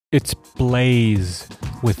It's Blaze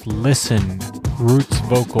with Listen, Roots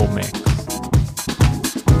vocal mix.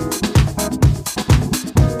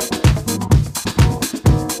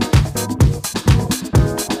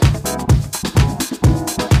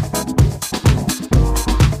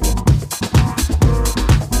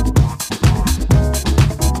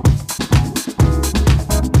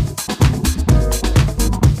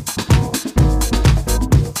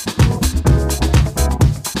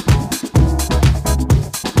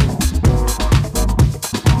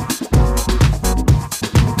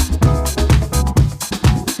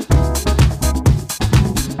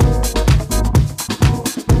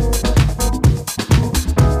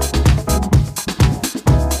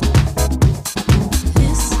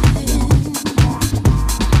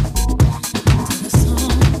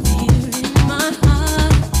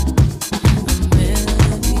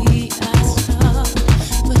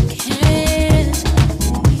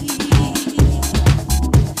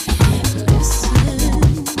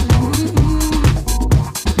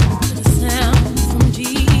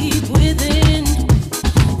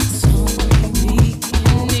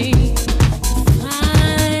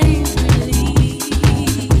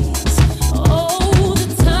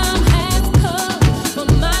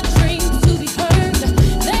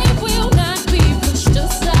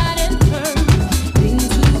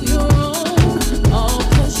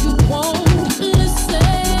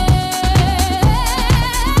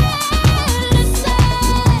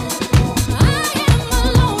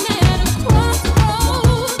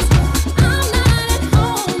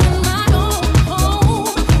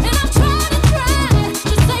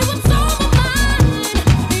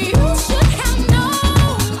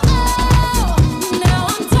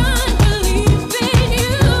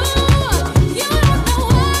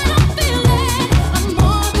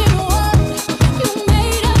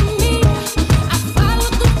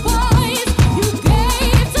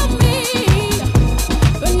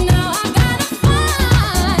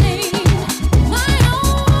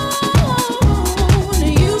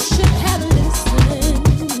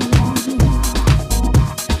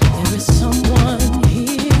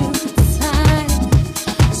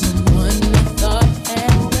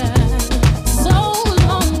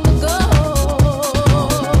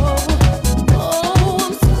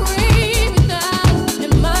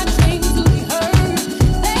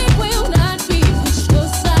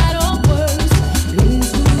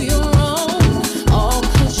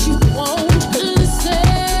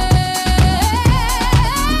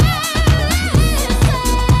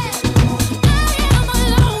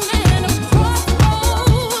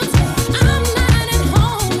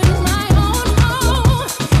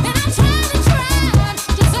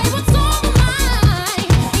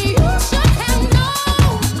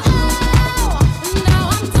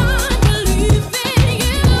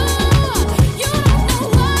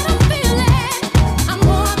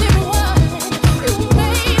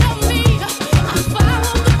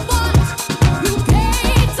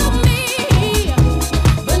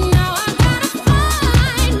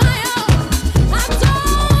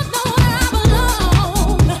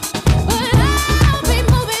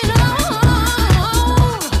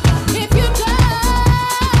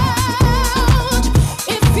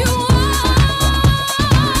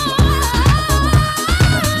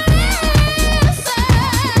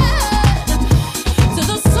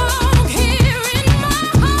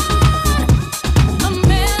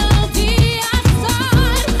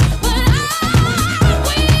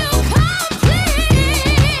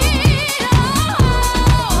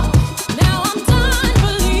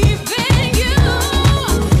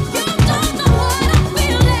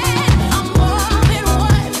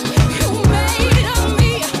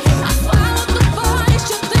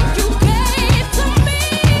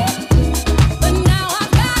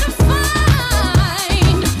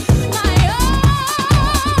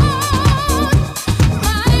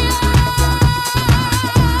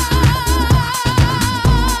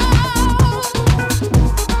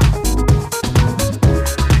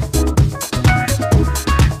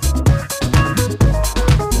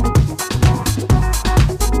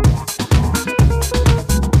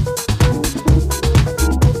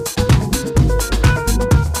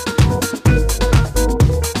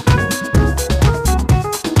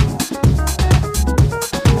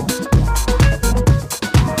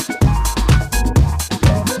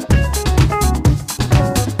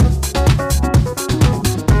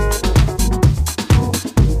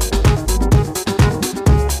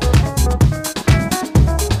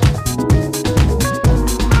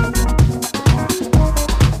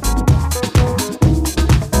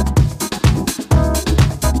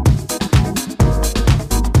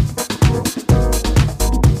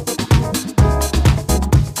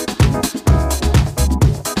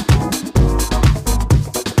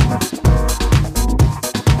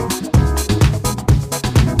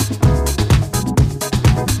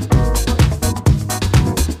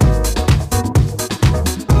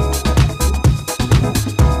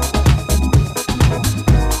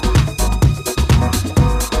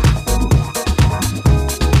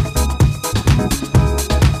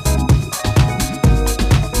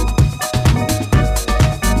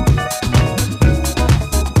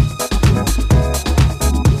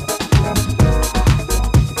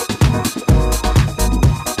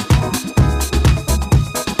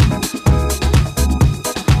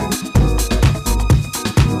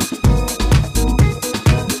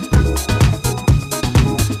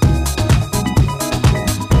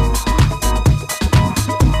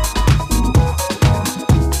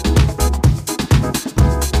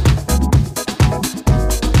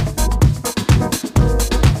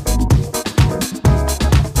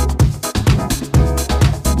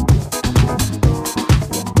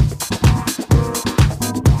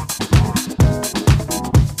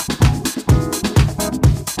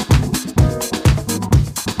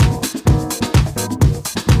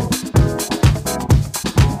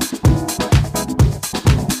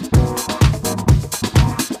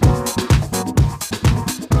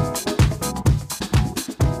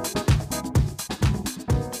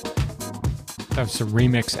 some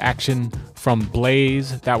remix action from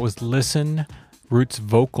Blaze. That was Listen, Roots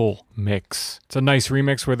vocal mix. It's a nice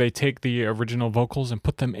remix where they take the original vocals and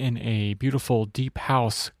put them in a beautiful deep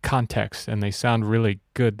house context, and they sound really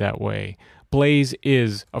good that way. Blaze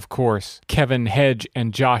is, of course, Kevin Hedge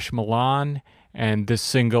and Josh Milan, and this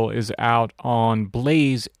single is out on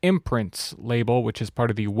Blaze Imprints label, which is part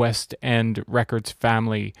of the West End Records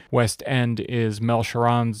family. West End is Mel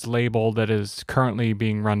Sharon's label that is currently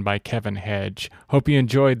being run by Kevin Hedge. Hope you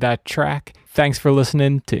enjoyed that track. Thanks for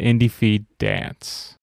listening to IndieFeed Dance.